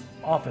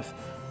office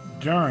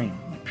during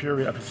the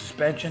period of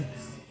suspension.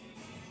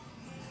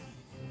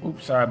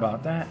 Oops, sorry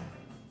about that.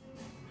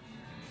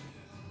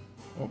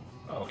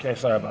 Okay,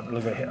 sorry about that.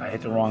 Look, I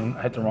hit the wrong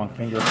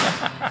finger.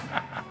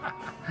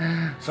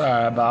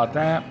 Sorry about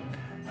that.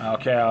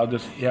 Okay, I'll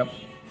just,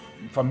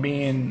 from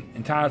being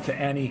entitled to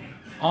any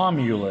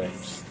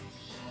emoluments,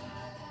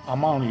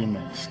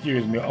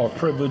 or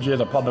privileges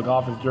of public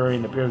office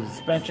during the period of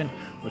suspension,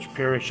 which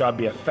period shall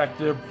be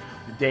effective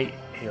the date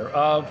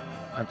hereof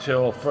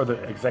until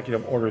further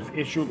executive order is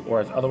issued or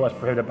as otherwise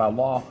prohibited by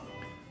law.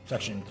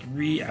 Section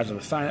 3, as of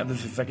the signing of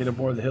this executive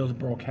order, the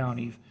Hillsborough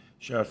County's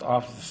Sheriff's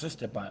Office,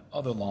 assisted by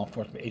other law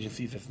enforcement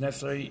agencies as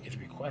necessary, is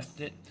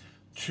requested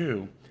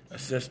to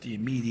assist the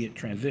immediate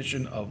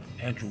transition of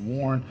Andrew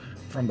Warren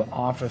from the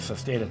office of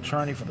state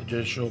attorney for the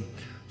Judicial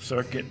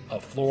Circuit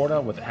of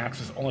Florida, with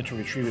access only to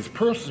retrieve his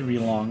personal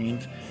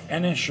belongings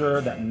and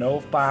ensure that no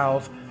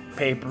files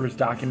papers,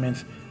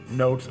 documents,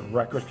 notes,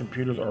 records,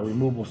 computers, or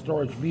removable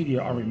storage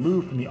media are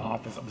removed from the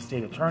office of the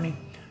state attorney.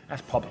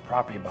 That's public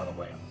property, by the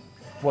way.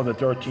 For the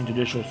 13th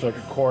Judicial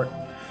Circuit Court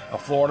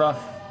of Florida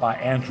by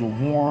Andrew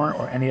Warren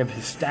or any of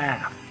his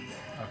staff.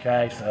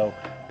 Okay, so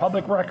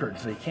public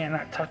records, so you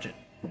cannot touch it.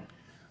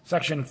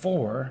 Section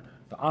 4,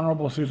 the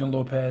Honorable Susan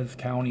Lopez,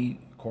 County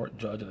Court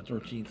Judge of the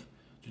 13th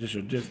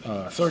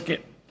Judicial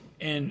Circuit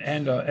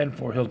and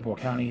for Hillsborough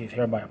County is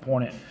hereby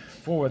appointed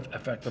forthwith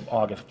effective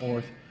August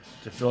 4th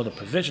to fill the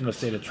position of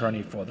State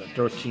Attorney for the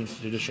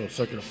 13th Judicial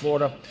Circuit of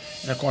Florida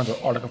in accordance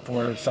with Article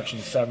 4, Section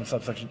 7,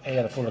 Subsection A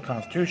of the Florida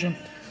Constitution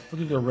for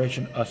the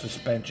duration of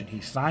suspension.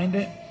 He signed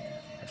it.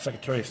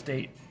 Secretary of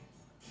State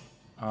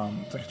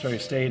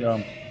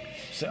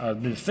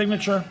did his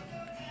signature,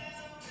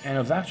 and it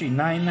was actually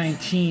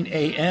 9:19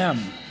 a.m.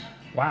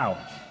 Wow.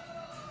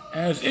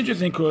 And it's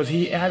interesting because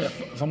he added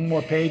some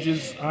more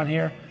pages on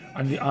here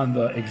on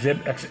the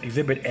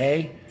exhibit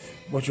A,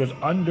 which was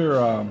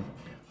under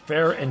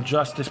Fair and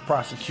Justice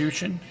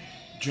Prosecution,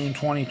 June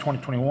 20,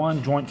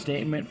 2021, joint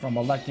statement from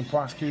electing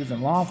prosecutors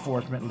and law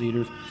enforcement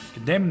leaders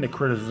condemning the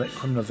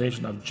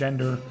criminalization of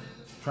gender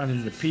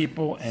transgender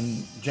people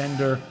and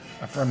gender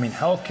affirming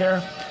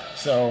healthcare.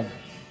 So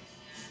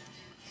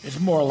it's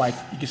more like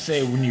you could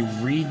say when you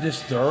read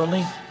this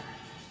thoroughly,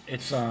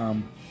 it's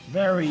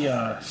very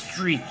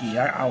streaky.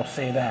 I'll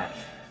say that,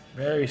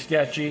 very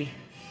sketchy,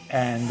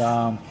 and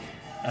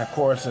of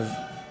course, as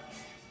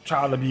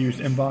child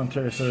abuse,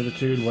 involuntary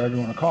servitude, whatever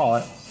you want to call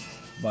it.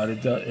 But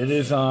it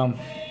is I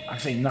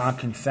say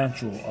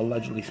non-consensual,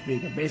 allegedly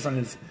speaking, based on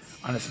this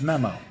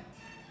memo.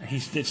 And he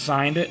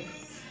signed it,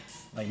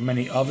 like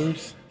many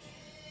others.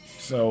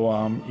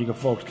 So you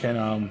folks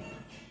can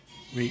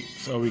we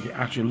can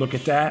actually look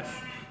at that.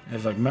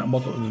 There's like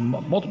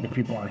multiple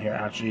people on here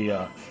actually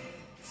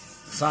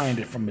signed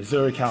it from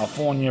Missouri,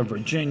 California,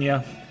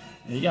 Virginia.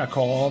 And you gotta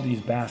call all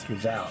these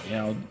bastards out. You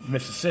know,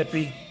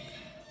 Mississippi.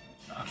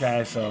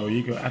 Okay, so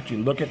you can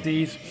actually look at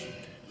these.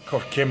 Of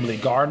course, Kimberly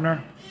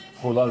Gardner,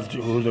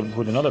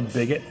 who's another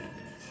bigot,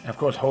 and of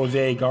course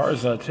Jose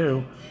Garza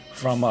too,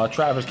 from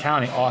Travis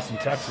County, Austin,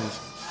 Texas.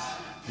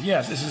 But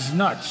yes, this is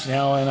nuts, you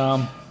know.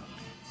 And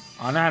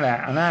on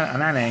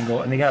that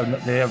angle, and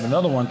they have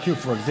another one too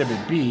for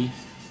Exhibit B.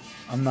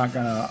 I'm not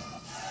gonna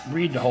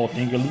read the whole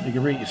thing. You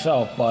can read it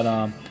yourself, but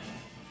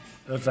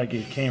it looks like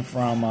it came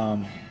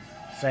from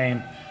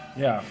saying,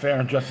 yeah, Fair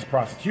and Justice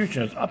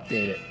Prosecution is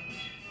updated.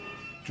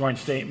 Joint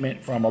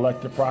statement from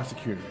elected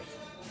prosecutors.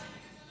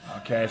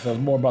 Okay, so it's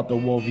more about the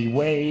Roe v.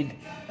 Wade,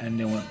 and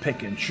they want to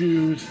pick and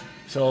choose.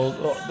 So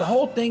the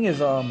whole thing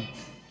is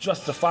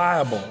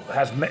justifiable,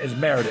 is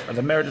merited, or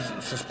the merited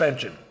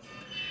suspension.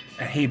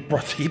 And he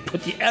put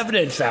the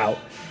evidence out,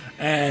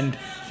 and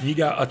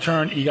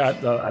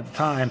at the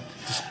time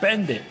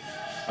suspended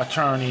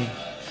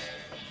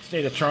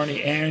state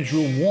attorney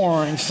Andrew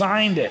Warren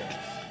signed it.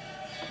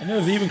 And there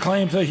was even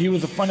claims that he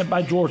was funded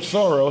by George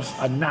Soros,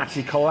 a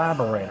Nazi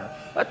collaborator.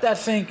 Let that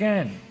sink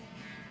in.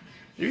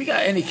 If you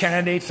got any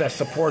candidates that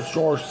support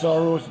George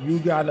Soros, you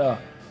gotta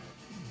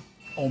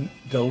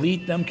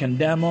delete them,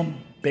 condemn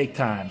them, big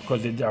time,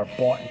 because they're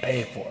bought and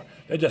paid for.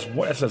 That's just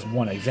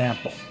one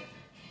example.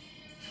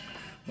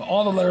 But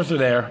all the letters are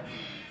there.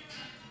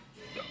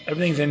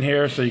 Everything's in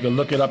here, so you can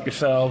look it up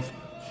yourselves.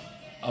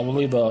 I will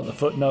leave the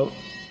footnote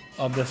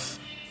of this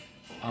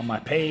on my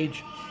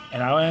page.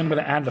 And I am going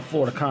to add the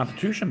Florida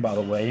Constitution, by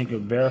the way. You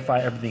can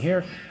verify everything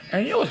here.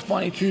 And you know what's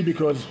funny, too,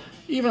 because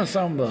even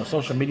some of the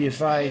social media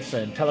sites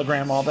and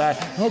Telegram, all that,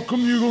 how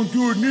come you don't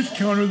do it in this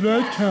town or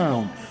that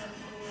town?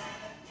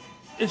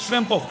 It's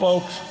simple,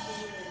 folks.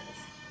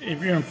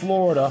 If you're in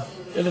Florida,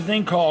 there's a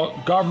thing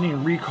called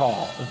governing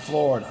recall in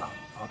Florida,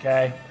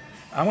 okay?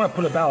 I'm going to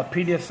put a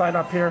Ballotpedia site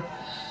up here.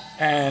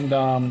 And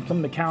some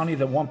of the counties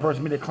that one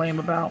person made a claim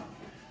about,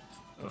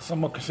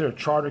 some are considered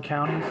charter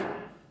counties.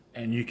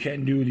 And you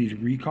can do these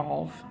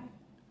recalls,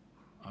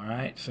 all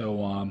right?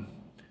 So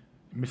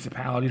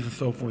municipalities and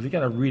so forth, you got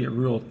to read it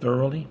real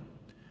thoroughly.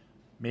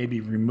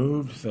 Maybe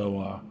removed.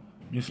 So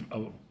it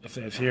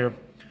says here,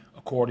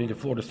 according to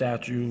Florida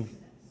Statute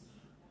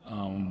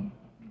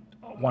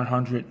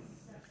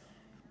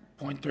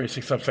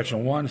 100.36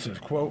 subsection 1, it says,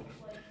 quote,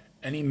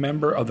 any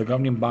member of the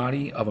governing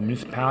body of a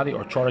municipality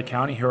or charter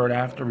county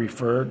hereafter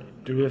referred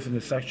to this in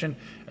this section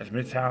as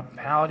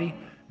municipality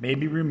may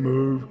be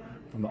removed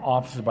from the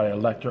offices by the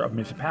elector of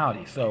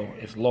municipality. So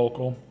it's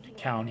local,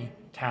 county,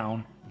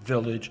 town,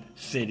 village,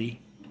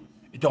 city.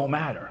 It don't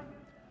matter.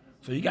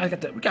 So you guys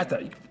got that. You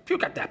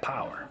got that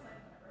power,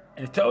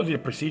 and it tells you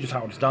the procedures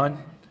how it's done.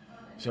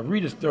 So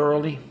read it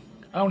thoroughly.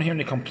 I don't hear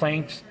any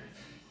complaints.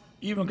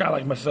 Even a guy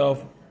like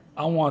myself,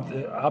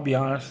 I'll be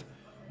honest.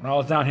 When I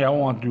was down here,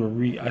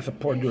 I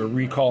supported do a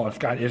recall on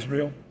Scott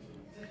Israel.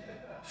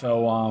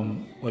 So,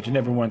 which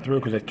never went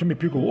through because too many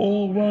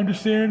people, Ron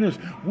DeSantis,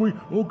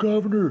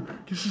 governor,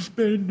 just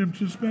suspend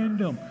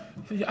him.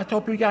 I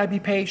told people you gotta be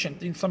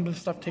patient. Some of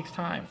this stuff takes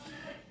time.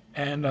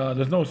 And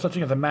there's no such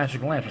thing as a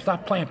magic lamp. So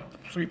stop playing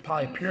sweet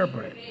Polly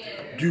purebred.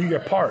 Do your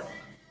part.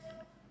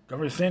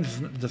 Governor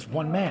DeSantis is just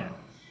one man.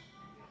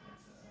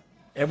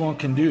 Everyone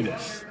can do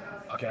this.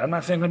 Okay, I'm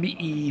not saying it's going to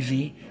be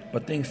easy,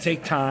 but things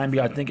take time.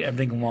 You got to think of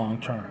everything long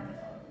term.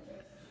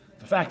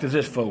 The fact is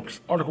this,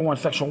 folks. Article 1,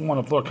 Section 1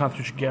 of the Florida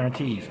Constitution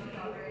guarantees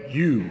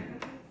you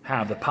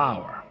have the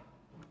power,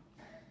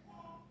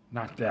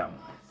 not them.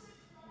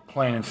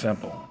 Plain and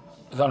simple.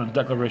 It's on the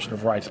Declaration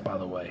of Rights, by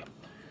the way.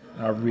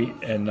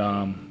 And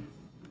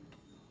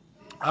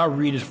I'll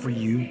read this for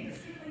you.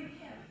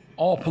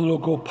 All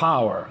political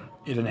power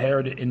is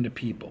inherited in the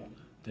people.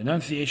 The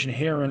enunciation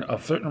herein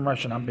of certain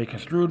rights shall not be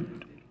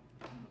construed.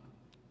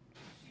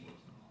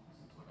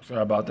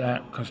 Sorry about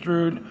that.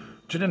 Construed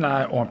to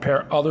deny or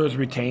impair others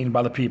retained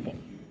by the people.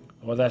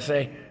 What does that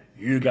say?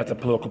 You got the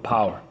political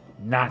power,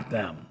 not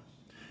them.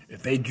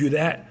 If they do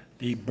that,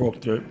 they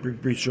breached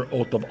their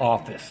oath of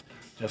office.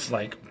 Just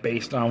like,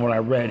 based on what I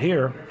read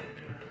here,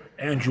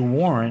 Andrew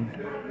Warren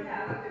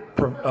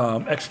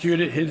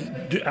executed his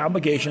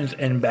obligations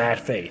in bad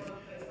faith,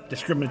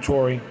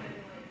 discriminatory,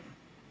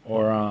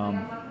 or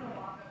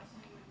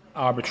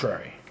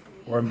arbitrary,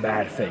 or in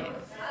bad faith.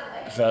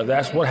 So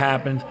that's what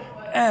happened.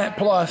 And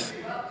plus,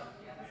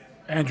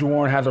 Andrew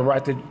Warren has a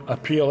right to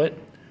appeal it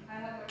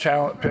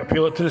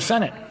to the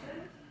Senate.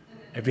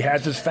 If he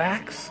has his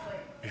facts,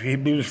 if he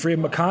believes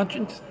freedom of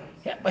conscience,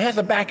 he has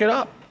to back it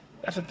up.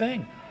 That's the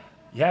thing.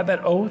 You have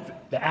that oath,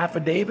 the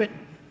affidavit,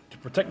 to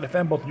protect and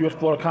defend both the U.S.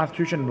 Florida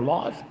Constitution and the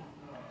laws.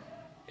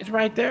 It's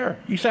right there.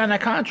 You signed that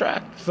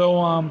contract.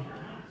 So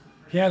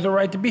he has a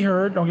right to be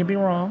heard, don't get me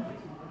wrong.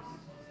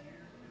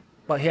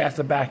 But he has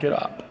to back it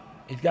up.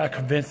 He's got to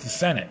convince the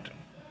Senate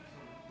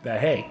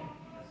that, hey,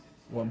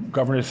 well,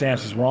 Governor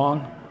DeSantis is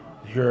wrong.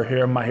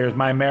 Here's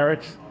my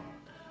merits.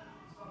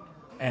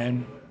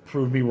 And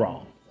prove me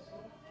wrong.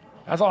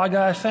 That's all I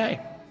got to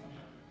say.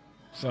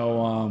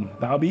 So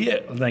that'll be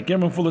it. Thank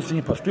everyone for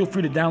listening. Plus, feel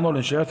free to download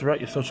and share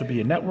throughout your social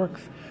media networks.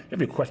 If you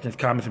have any questions,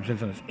 comments, or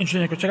something that's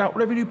interesting, check out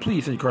whatever you do.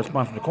 Please send your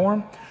correspondence to the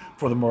Quorum.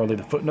 Furthermore, leave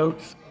the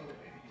footnotes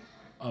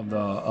of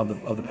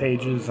the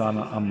pages on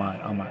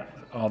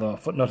all the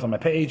footnotes on my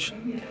page.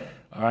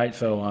 All right.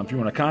 So if you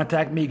want to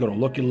contact me, go to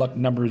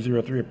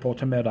LuckyLuck03 at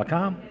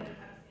protonmail.com.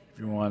 If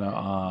you want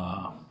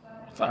to,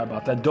 sorry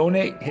about that,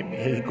 donate.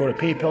 Go to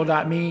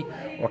PayPal.me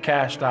or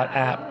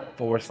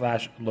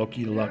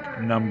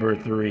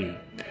Cash.app/LuckyLuck3.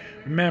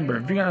 Remember,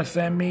 if you're gonna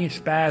send me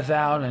spaz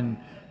out and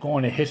go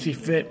on a hissy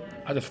fit,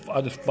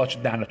 I'll just flush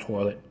it down the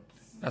toilet.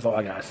 That's all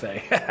I gotta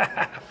say.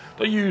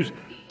 So use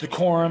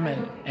decorum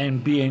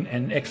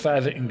and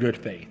exercise it in good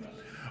faith.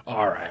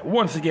 All right.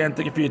 Once again,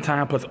 thank you for your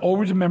time. Plus,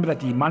 always remember that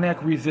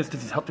demoniac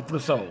resistance is healthy for the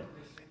soul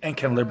and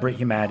can liberate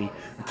humanity.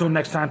 Until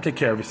next time, take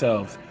care of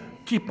yourselves.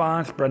 Keep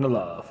on spreading the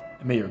love,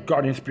 and may your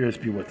guardian spirits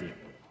be with you.